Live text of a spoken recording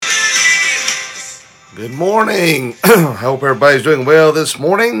Good morning. I hope everybody's doing well this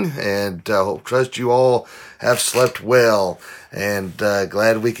morning, and trust you all have slept well. And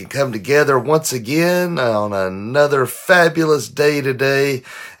glad we can come together once again on another fabulous day today,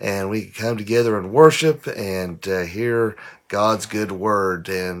 and we can come together and worship and hear God's good word.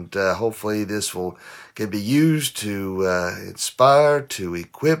 And hopefully this can be used to inspire, to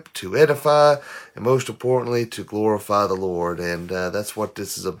equip, to edify, and most importantly, to glorify the Lord. And that's what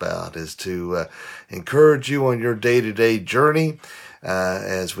this is about, is to encourage you on your day-to-day journey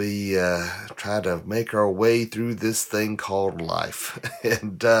as we try to make our way through this thing called life.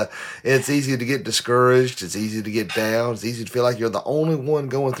 And it's easy to get discouraged. It's easy to get down. It's easy to feel like you're the only one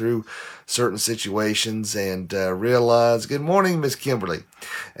going through certain situations, and realize, good morning, Miss Kimberly,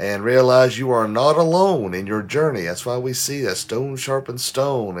 and realize you are not alone in your journey. That's why we see that stone sharpens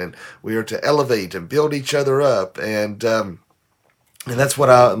stone, and we are to elevate and build each other up. And that's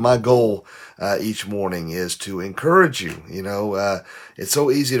what my goal each morning is, to encourage you. It's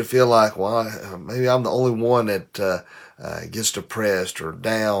so easy to feel like, well, maybe I'm the only one that gets depressed or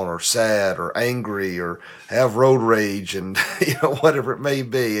down or sad or angry or have road rage and whatever it may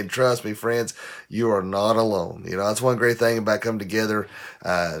be. And trust me, friends, you are not alone. That's one great thing about coming together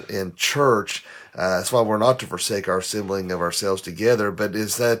in church. That's why we're not to forsake our assembling of ourselves together, but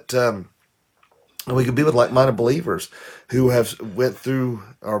is that we could be with like-minded believers who have went through,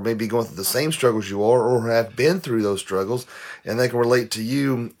 or maybe going through the same struggles you are, or have been through those struggles, and they can relate to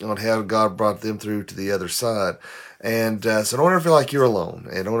you on how God brought them through to the other side. And so don't ever feel like you're alone,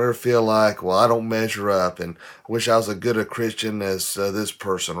 and don't ever feel like, well, I don't measure up, and I wish I was as good a Christian as this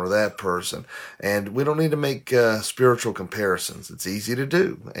person or that person. And we don't need to make spiritual comparisons. It's easy to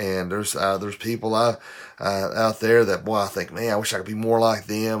do, and there's people out there that, boy, I think, man, I wish I could be more like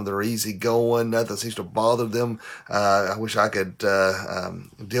them. They're easygoing, nothing seems to bother them. I wish I could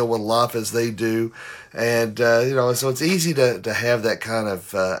deal with life as they do. And so it's easy to have that kind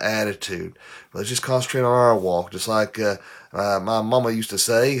of attitude. Let's just concentrate on our walk, just like my mama used to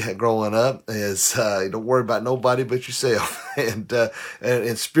say growing up, is don't worry about nobody but yourself.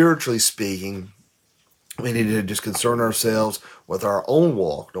 And spiritually speaking, we need to just concern ourselves with our own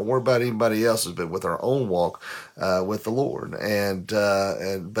walk. Don't worry about anybody else's, but with our own walk with the Lord.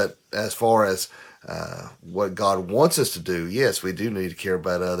 But as far as what God wants us to do, yes, we do need to care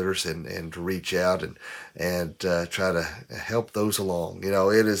about others and to reach out and try to help those along.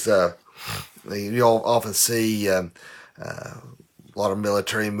 It is. You'll often see a lot of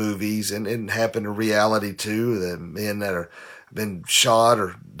military movies, and it happen in reality too. The men that are been shot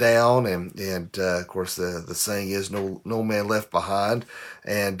or down, and of course the saying is no man left behind,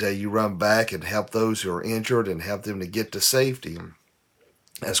 and you run back and help those who are injured and help them to get to safety.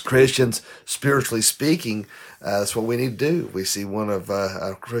 As Christians, spiritually speaking, that's what we need to do. We see one of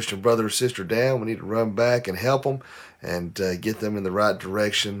our Christian brother or sister down, we need to run back and help them and get them in the right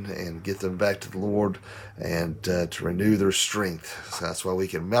direction and get them back to the Lord and to renew their strength. So that's why we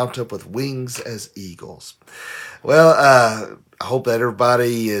can mount up with wings as eagles. Well, I hope that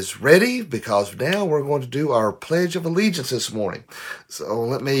everybody is ready, because now we're going to do our Pledge of Allegiance this morning. So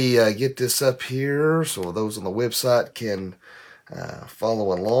let me get this up here so those on the website can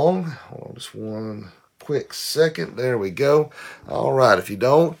follow along. Hold on just one quick second. There we go. All right. If you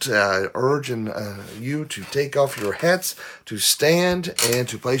don't, urge you to take off your hats, to stand, and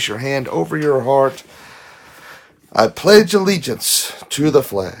to place your hand over your heart. I pledge allegiance to the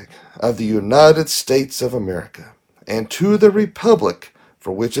flag of the United States of America and to the republic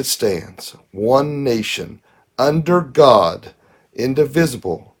for which it stands, one nation, under God,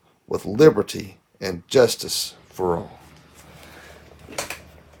 indivisible, with liberty and justice for all.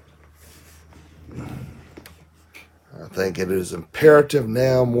 I think it is imperative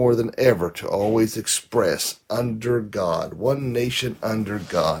now more than ever to always express under God, one nation under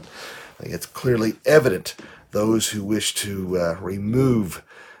God. I think it's clearly evident those who wish to remove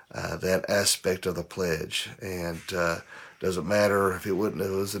that aspect of the pledge, and doesn't matter if it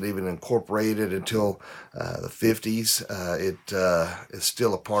wasn't even incorporated until the 50s. It is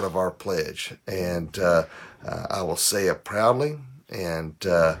still a part of our pledge, and I will say it proudly. And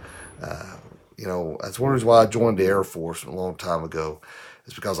that's one reason why I joined the Air Force a long time ago.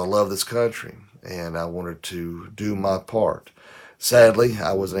 It's because I love this country and I wanted to do my part. Sadly,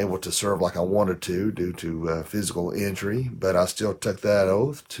 I wasn't able to serve like I wanted to due to physical injury, but I still took that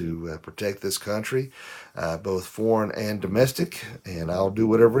oath to protect this country, both foreign and domestic, and I'll do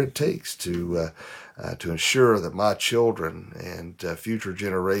whatever it takes to ensure that my children and future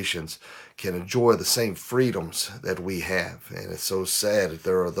generations can enjoy the same freedoms that we have. And it's so sad that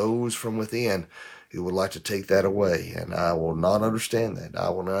there are those from within who would like to take that away, and I will not understand that. I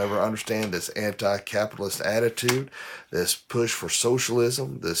will never understand this anti-capitalist attitude, this push for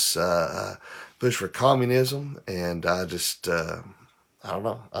socialism, this push for communism, and I just, I don't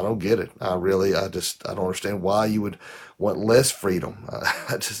know. I don't get it. I don't understand why you would want less freedom.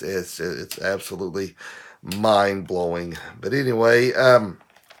 It's absolutely mind blowing. But anyway,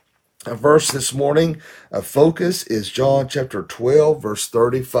 a verse this morning, a focus is John chapter 12, verse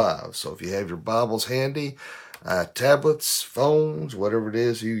 35. So if you have your Bibles handy, tablets, phones, whatever it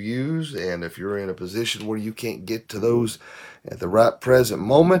is you use, and if you're in a position where you can't get to those at the right present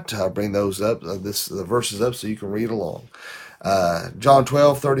moment, I'll bring those up, the verses up so you can read along. John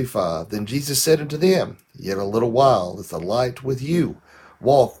 12:35. Then Jesus said unto them, Yet a little while is the light with you.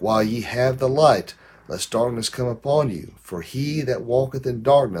 Walk while ye have the light, lest darkness come upon you. For he that walketh in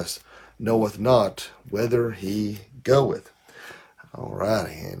darkness knoweth not whither he goeth. All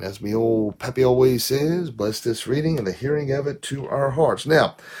righty, and as me old Pappy always says, bless this reading and the hearing of it to our hearts.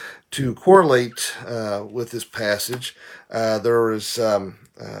 Now, to correlate with this passage, there is a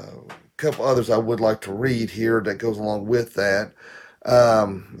couple others I would like to read here that goes along with that.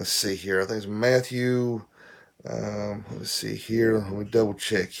 Let's see here. I think it's Matthew. Let's see here. Let me double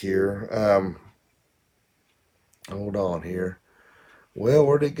check here. Hold on here. Well,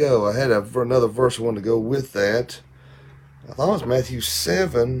 where'd it go? I had another verse I wanted to go with that. I thought it was Matthew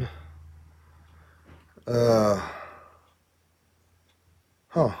 7. I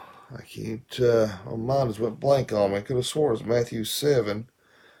can't, my mind just went blank on me. I could have swore it was Matthew 7.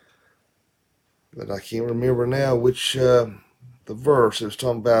 But I can't remember now which, the verse. It was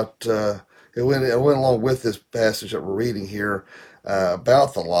talking about, it went along with this passage that we're reading here,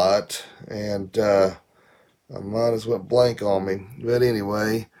 about the light. And, my mind just went blank on me. But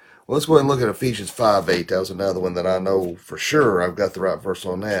anyway, well, let's go ahead and look at Ephesians 5:8. That was another one that I know for sure I've got the right verse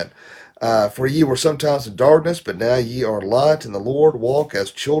on that. For ye were sometimes in darkness, but now ye are light in the Lord. Walk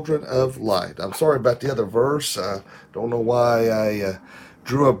as children of light. I'm sorry about the other verse. Don't know why I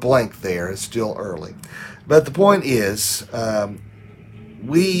drew a blank there. It's still early. But the point is,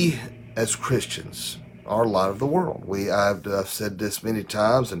 we as Christians are light of the world. I've said this many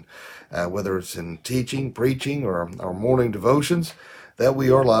times, and whether it's in teaching, preaching, or our morning devotions, that we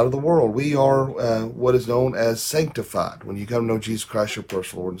are light of the world. We are what is known as sanctified. When you come to know Jesus Christ, your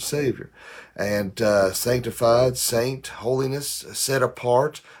personal Lord and Savior. And sanctified, saint, holiness, set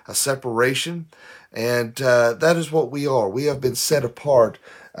apart, a separation. And that is what we are. We have been set apart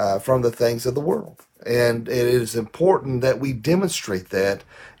from the things of the world. And it is important that we demonstrate that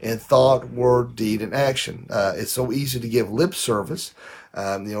in thought, word, deed, and action. It's so easy to give lip service,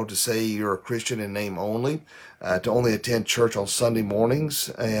 to say you're a Christian in name only, to only attend church on Sunday mornings,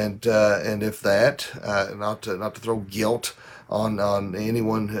 and if that, not to throw guilt on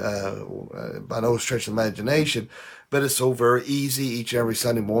anyone by no stretch of imagination. But it's so very easy each and every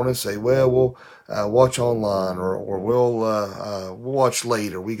Sunday morning to say, well, we'll watch online, or we'll watch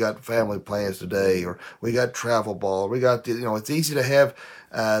later. We got family plans today, or we got travel ball. We got, it's easy to have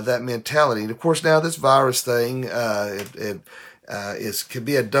that mentality. And of course, now this virus thing, it could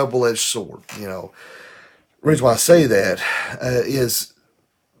be a double-edged sword. The reason why I say that is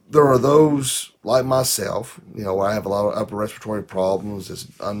there are those like myself, where I have a lot of upper respiratory problems. It's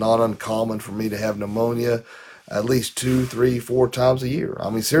not uncommon for me to have pneumonia at least 2, 3, 4 times a year. I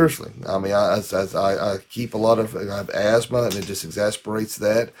mean, seriously. I mean, I keep I have asthma, and it just exasperates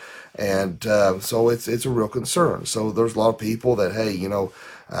that. And so it's a real concern. So there's a lot of people that, hey,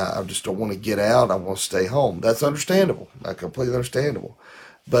 I just don't want to get out. I want to stay home. That's understandable. Completely understandable.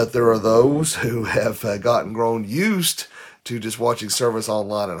 But there are those who have grown used to just watching service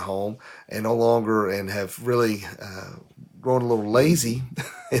online at home, and have really grown a little lazy,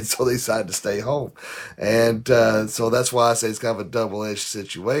 and so they decided to stay home. And so that's why I say it's kind of a double-edged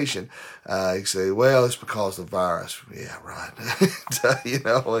situation. You say, well, it's because of the virus. Yeah, right.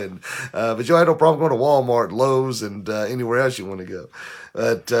 But you had no problem going to Walmart, Lowe's, and anywhere else you want to go.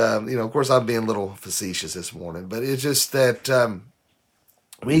 But, of course, I'm being a little facetious this morning. But it's just that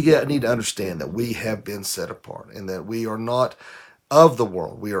we need to understand that we have been set apart, and that we are not of the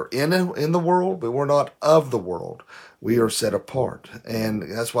world. We are in the world, but we're not of the world. We are set apart. And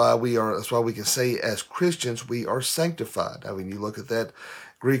that's why we can say as Christians, we are sanctified. I mean, you look at that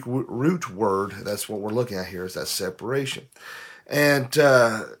Greek root word, that's what we're looking at here, is that separation. And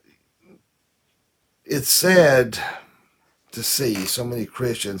it's sad to see so many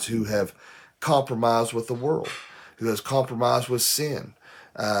Christians who have compromised with the world, who has compromised with sin,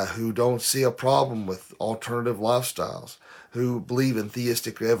 who don't see a problem with alternative lifestyles, who believe in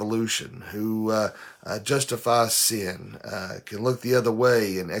theistic evolution, who justify sin, can look the other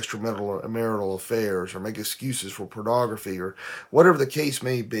way in extramarital affairs or make excuses for pornography or whatever the case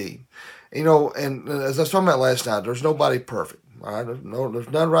may be. And as I was talking about last night, there's nobody perfect. All right? There's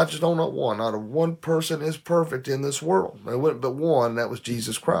none righteous, no, not one. Not a one person is perfect in this world. There wasn't but one, that was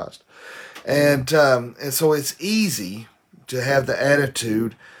Jesus Christ. And so it's easy to have the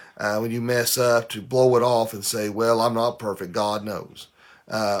attitude when you mess up to blow it off and say, "Well, I'm not perfect. God knows,"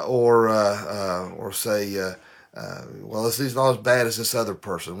 or say, "Well, it's not as bad as this other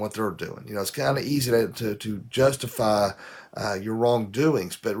person, what they're doing." It's kind of easy to justify your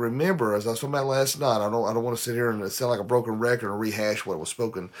wrongdoings. But remember, as I was talking about last night, I don't want to sit here and sound like a broken record and rehash what was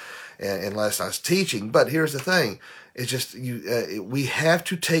spoken in last night's teaching. But here's the thing: it's just we have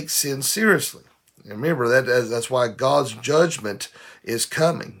to take sin seriously. Remember that's why God's judgment is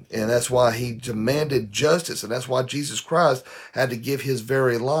coming, and that's why He demanded justice, and that's why Jesus Christ had to give His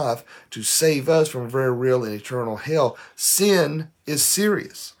very life to save us from a very real and eternal hell. Sin is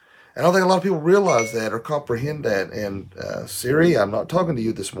serious. I don't think a lot of people realize that or comprehend that. And Siri, I'm not talking to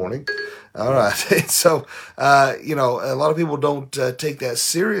you this morning. All right. So, a lot of people don't take that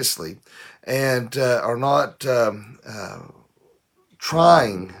seriously and are not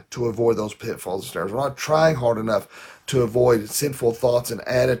trying to avoid those pitfalls and snares. We're not trying hard enough to avoid sinful thoughts and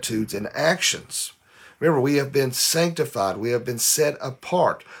attitudes and actions. Remember, we have been sanctified. We have been set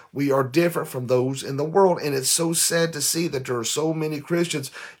apart. We are different from those in the world. And it's so sad to see that there are so many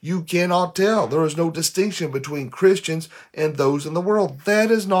Christians. You cannot tell. There is no distinction between Christians and those in the world. That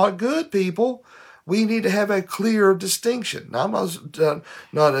is not good, people. We need to have a clear distinction. Now, I'm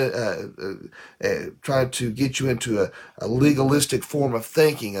not trying to get you into a legalistic form of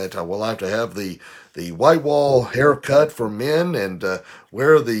thinking that I will have to have the white wall haircut for men and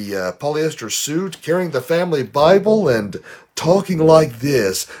wear the polyester suit, carrying the family Bible and talking like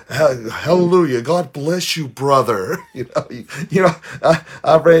this. Hallelujah. God bless you, brother.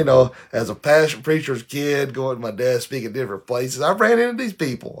 I ran as a pastor preacher's kid, going to my dad speaking different places. I ran into these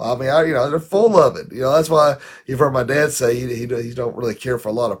people. I mean, they're full of it. That's why you've heard my dad say he don't really care for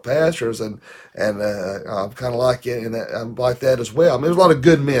a lot of pastors, and I'm kind of like it, and I'm like that as well. I mean, there's a lot of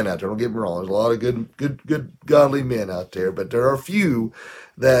good men out there. Don't get me wrong. There's a lot of good godly men out there, but there are a few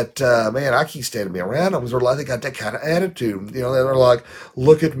that, I can't stand to be around them because they got that kind of attitude. They're like,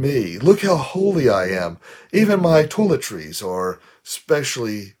 look at me. Look how holy I am. Even my toiletries are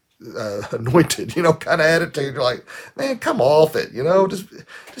specially anointed, kind of attitude. You're like, man, come off it.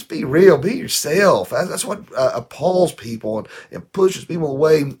 Just be real, be yourself. That's what appalls people and pushes people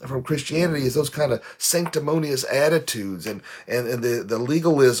away from Christianity, is those kind of sanctimonious attitudes and the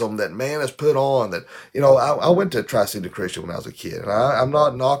legalism that man has put on. That I went to Tri-City Christian when I was a kid, and I'm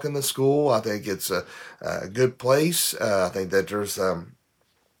not knocking the school. I think it's a good place. I think that there's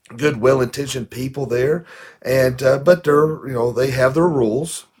good, well-intentioned people there, and but they have their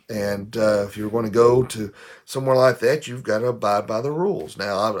rules. And if you're going to go to somewhere like that, you've got to abide by the rules.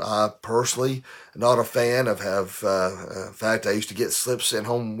 Now, I personally am not a fan of in fact, I used to get slips sent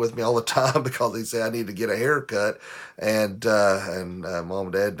home with me all the time because they say I need to get a haircut, and mom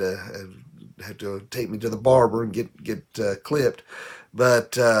and dad had to take me to the barber and get clipped.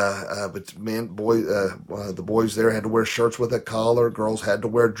 But the boys there had to wear shirts with a collar. Girls had to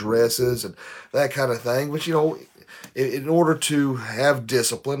wear dresses and that kind of thing. But in order to have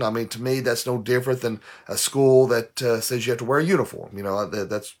discipline, to me, that's no different than a school that says you have to wear a uniform.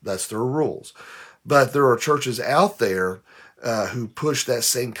 That's their rules. But there are churches out there who push that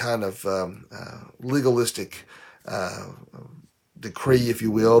same kind of legalistic decree, if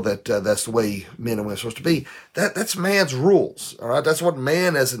you will, that that's the way men and women are supposed to be. That's man's rules. All right, that's what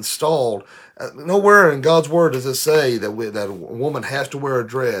man has installed. Nowhere in God's word does it say that a woman has to wear a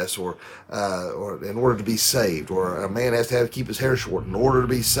dress or in order to be saved, or a man has to keep his hair short in order to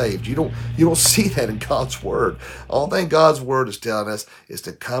be saved. You don't see that in God's word. All thing God's word is telling us is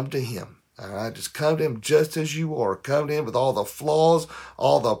to come to Him. All right, just come to Him just as you are. Come to Him with all the flaws,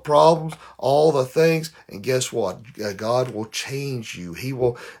 all the problems, all the things. And guess what? God will change you. He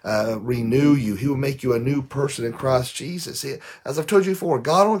will renew you. He will make you a new person in Christ Jesus. As I've told you before,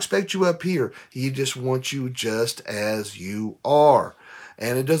 God don't expect you up here. He just wants you just as you are.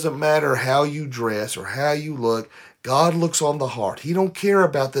 And it doesn't matter how you dress or how you look. God looks on the heart. He don't care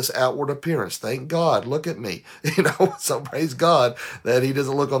about this outward appearance. Thank God. Look at me. So praise God that He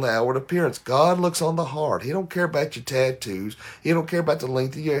doesn't look on the outward appearance. God looks on the heart. He don't care about your tattoos. He don't care about the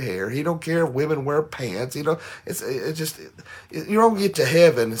length of your hair. He don't care if women wear pants. You don't get to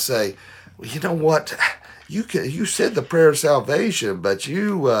heaven and say, well, you know what? you said the prayer of salvation, but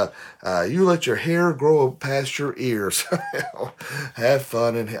you let your hair grow past your ears. Have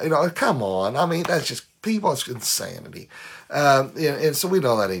fun and come on. I mean, that's just people. It's insanity. And so we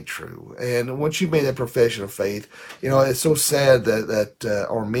know that ain't true. And once you made that profession of faith, it's so sad that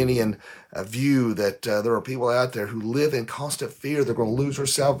Arminian view that there are people out there who live in constant fear they're going to lose their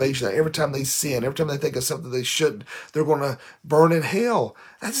salvation. That every time they sin, every time they think of something they shouldn't, they're going to burn in hell.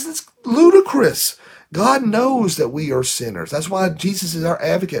 That's ludicrous. God knows that we are sinners. That's why Jesus is our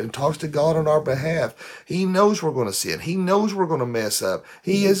advocate and talks to God on our behalf. He knows we're going to sin. He knows we're going to mess up.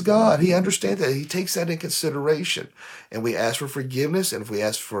 He is God. He understands that. He takes that in consideration. And we ask for forgiveness. And if we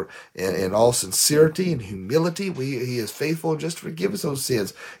ask for, in all sincerity and humility, He is faithful and just to forgive us those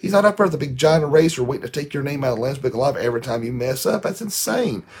sins. He's not up there with a big giant eraser waiting to take your name out of the Lamb's Book of Life every time you mess up. That's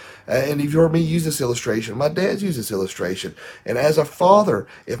insane. And if you heard me use this illustration, my dad's used this illustration. And as a father,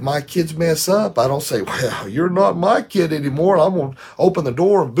 if my kids mess up, I don't say, well, you're not my kid anymore. I'm going to open the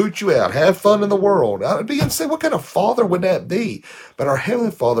door and boot you out. Have fun in the world. I'd be insane. What kind of father would that be? But our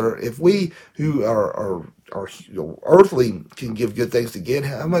Heavenly Father, if we who are earthly can give good things to get,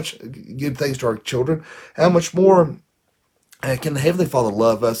 how much good things to our children, how much more can the Heavenly Father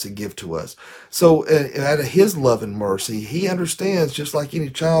love us and give to us? So out of His love and mercy, He understands, just like any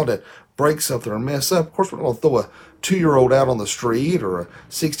child that breaks something or mess up. Of course, we're not going to throw a 2-year-old out on the street or a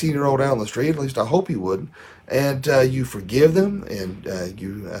 16-year-old out on the street. At least I hope you wouldn't. And you forgive them and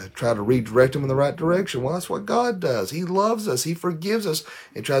you try to redirect them in the right direction. Well, that's what God does. He loves us. He forgives us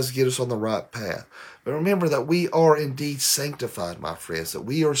and tries to get us on the right path. But remember that we are indeed sanctified, my friends, that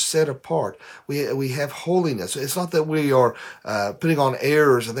we are set apart. We have holiness. It's not that we are putting on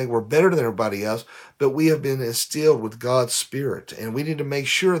airs and think we're better than everybody else, but we have been instilled with God's Spirit. And we need to make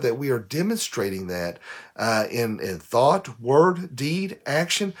sure that we are demonstrating that in thought, word, deed,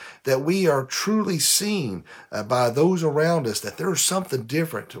 action, that we are truly seen by those around us, that there is something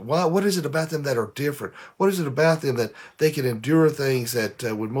different. What is it about them that are different? What is it about them that they can endure things that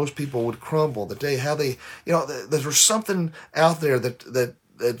would most people would crumble? There's something out there that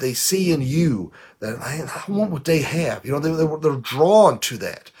they see in you that I want what they have. They're drawn to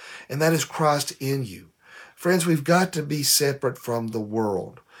that, and that is Christ in you. Friends, we've got to be separate from the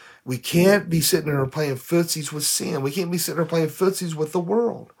world. We can't be sitting there playing footsies with sin. We can't be sitting there playing footsies with the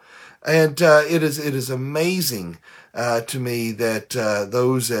world. And it is amazing to me that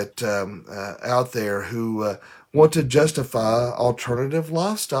those that out there who want to justify alternative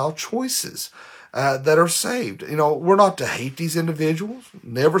lifestyle choices that are saved. We're not to hate these individuals.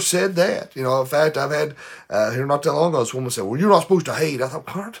 Never said that. In fact, I've had here not that long ago, this woman said, well, you're not supposed to hate. I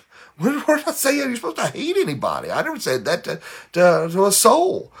thought, what? Where did I say you're supposed to hate anybody? I never said that to a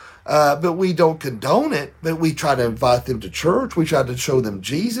soul. But we don't condone it, but we try to invite them to church. We try to show them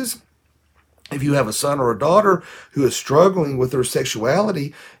Jesus. If you have a son or a daughter who is struggling with their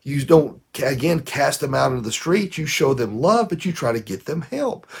sexuality, you don't, again, cast them out into the street. You show them love, but you try to get them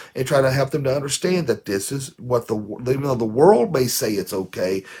help and try to help them to understand that this is what even though the world may say it's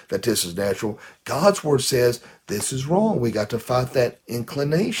okay, that this is natural, God's word says this is wrong. We got to fight that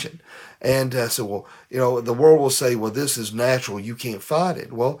inclination. And the world will say, well, this is natural. You can't fight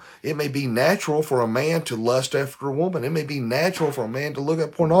it. Well, it may be natural for a man to lust after a woman. It may be natural for a man to look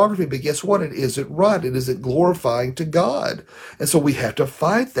at pornography, but guess what? It isn't right. It isn't glorifying to God. And so we have to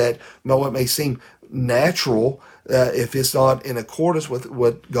fight that. Though it may seem natural, if it's not in accordance with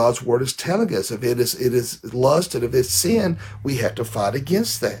what God's word is telling us. If it is lust and if it's sin, we have to fight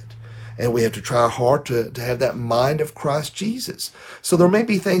against that. And we have to try hard to have that mind of Christ Jesus. So there may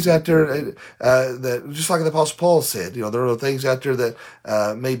be things out there that, just like the Apostle Paul said, there are things out there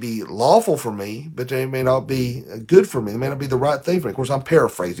that may be lawful for me, but they may not be good for me. They may not be the right thing for me. Of course, I'm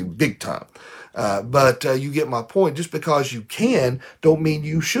paraphrasing big time. But you get my point. Just because you can don't mean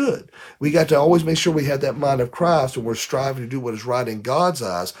you should. We got to always make sure we have that mind of Christ and we're striving to do what is right in God's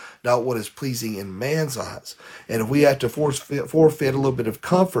eyes, not what is pleasing in man's eyes. And if we have to forfeit a little bit of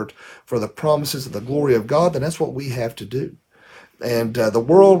comfort for the promises of the glory of God, then that's what we have to do. And the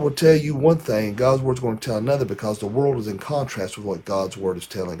world will tell you one thing, God's word is going to tell another, because the world is in contrast with what God's word is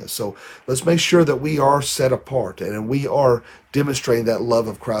telling us. So let's make sure that we are set apart and we are demonstrating that love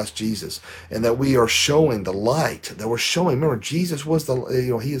of Christ Jesus, and that we are showing the light, that we're showing. Remember, Jesus was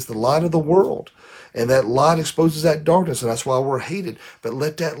He is the light of the world. And that light exposes that darkness, and that's why we're hated. But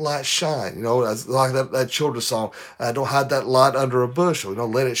let that light shine. As like that children's song, don't hide that light under a bushel.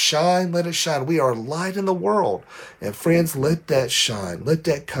 Let it shine, let it shine. We are light in the world. And friends, let that shine. Let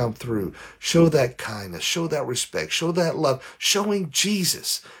that come through. Show that kindness. Show that respect. Show that love. Showing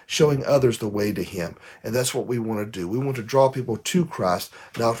Jesus. showing others the way to him. And that's what we want to do. We want to draw people to Christ,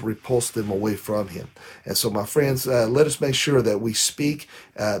 not to repulse them away from him. And so, my friends, let us make sure that we speak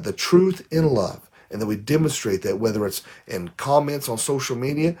the truth in love, and that we demonstrate that, whether it's in comments on social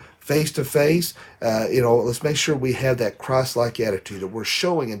media, face to face. Let's make sure we have that Christ-like attitude, that we're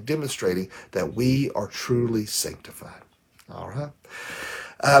showing and demonstrating that we are truly sanctified. All right.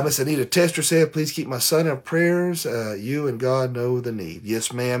 Miss Anita Tester said, please keep my son in prayers. You and God know the need.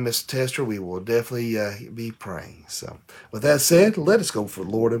 Yes, ma'am, Miss Tester, we will definitely be praying. So, with that said, let us go for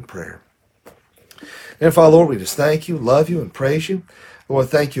the Lord in prayer. And Father, Lord, we just thank you, love you, and praise you. Lord,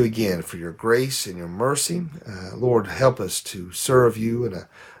 thank you again for your grace and your mercy. Lord, help us to serve you in a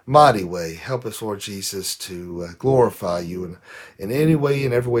mighty way. Help us, Lord Jesus, to glorify you in any way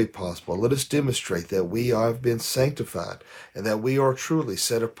and every way possible. Let us demonstrate that we have been sanctified and that we are truly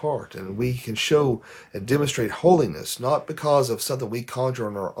set apart, and we can show and demonstrate holiness, not because of something we conjure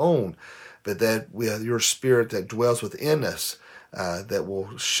on our own, but that we have your Spirit that dwells within us, that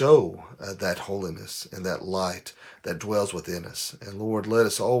will show that holiness and that light that dwells within us. And Lord, let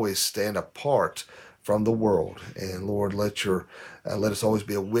us always stand apart from the world. And Lord, let us always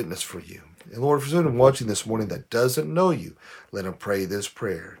be a witness for you. And Lord, for someone watching this morning that doesn't know you, let them pray this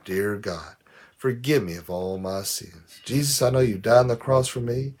prayer. Dear God, forgive me of all my sins. Jesus, I know you died on the cross for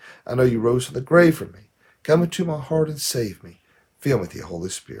me. I know you rose from the grave for me. Come into my heart and save me. Fill me with your Holy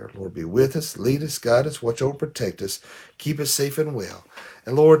Spirit. Lord, be with us, lead us, guide us, watch over, protect us, keep us safe and well.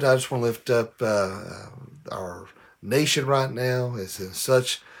 And Lord, I just want to lift up our nation right now. It's in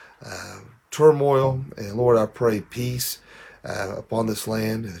such turmoil. And Lord, I pray peace upon this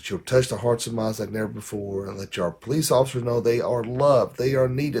land, that you'll touch the hearts and minds like never before, and let our police officers know they are loved, they are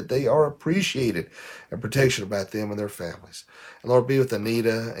needed, they are appreciated, and protection about them and their families. And Lord, be with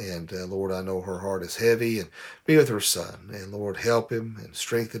Anita, and Lord, I know her heart is heavy, and be with her son. And Lord, help him and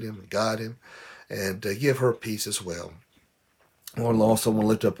strengthen him and guide him, and give her peace as well. Lord, I also want to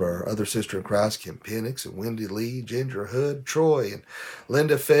lift up our other sister in Christ, Kim Penix, and Wendy Lee, Ginger Hood, Troy, and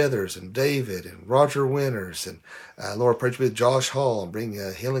Linda Feathers, and David, and Roger Winters. And Lord, I pray you be with Josh Hall and bring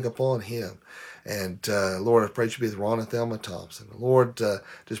healing upon him. And Lord, I pray you be with Ron and Thelma Thompson. Lord,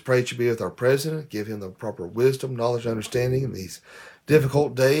 just pray you be with our president, give him the proper wisdom, knowledge, and understanding in these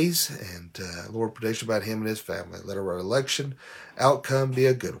difficult days. And Lord, protection about him and his family. Let our election outcome be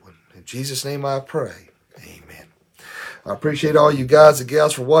a good one. In Jesus' name I pray. Amen. I appreciate all you guys and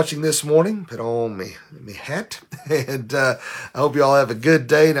gals for watching this morning. Put on me hat. And I hope you all have a good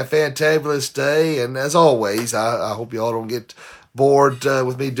day and a fantabulous day. And as always, I hope you all don't get bored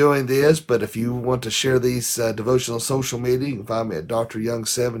with me doing this. But if you want to share these devotionals on social media, you can find me at Dr. Young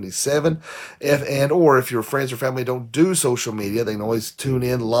 77. Or if your friends or family don't do social media, they can always tune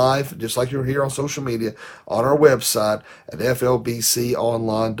in live, just like you're here on social media, on our website at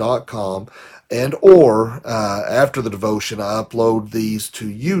flbconline.com. Or after the devotion, I upload these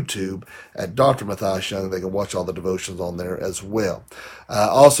to YouTube at Dr. Matthias Young. They can watch all the devotions on there as well.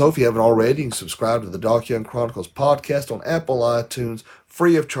 Also, if you haven't already, you can subscribe to the Doc Young Chronicles podcast on Apple iTunes,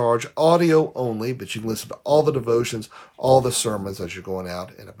 free of charge, audio only, but you can listen to all the devotions, all the sermons as you're going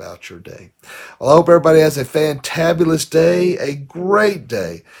out and about your day. Well, I hope everybody has a fantabulous day, a great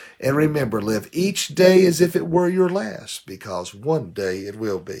day. And remember, live each day as if it were your last, because one day it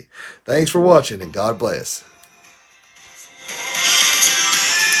will be. Thanks for watching, and God bless.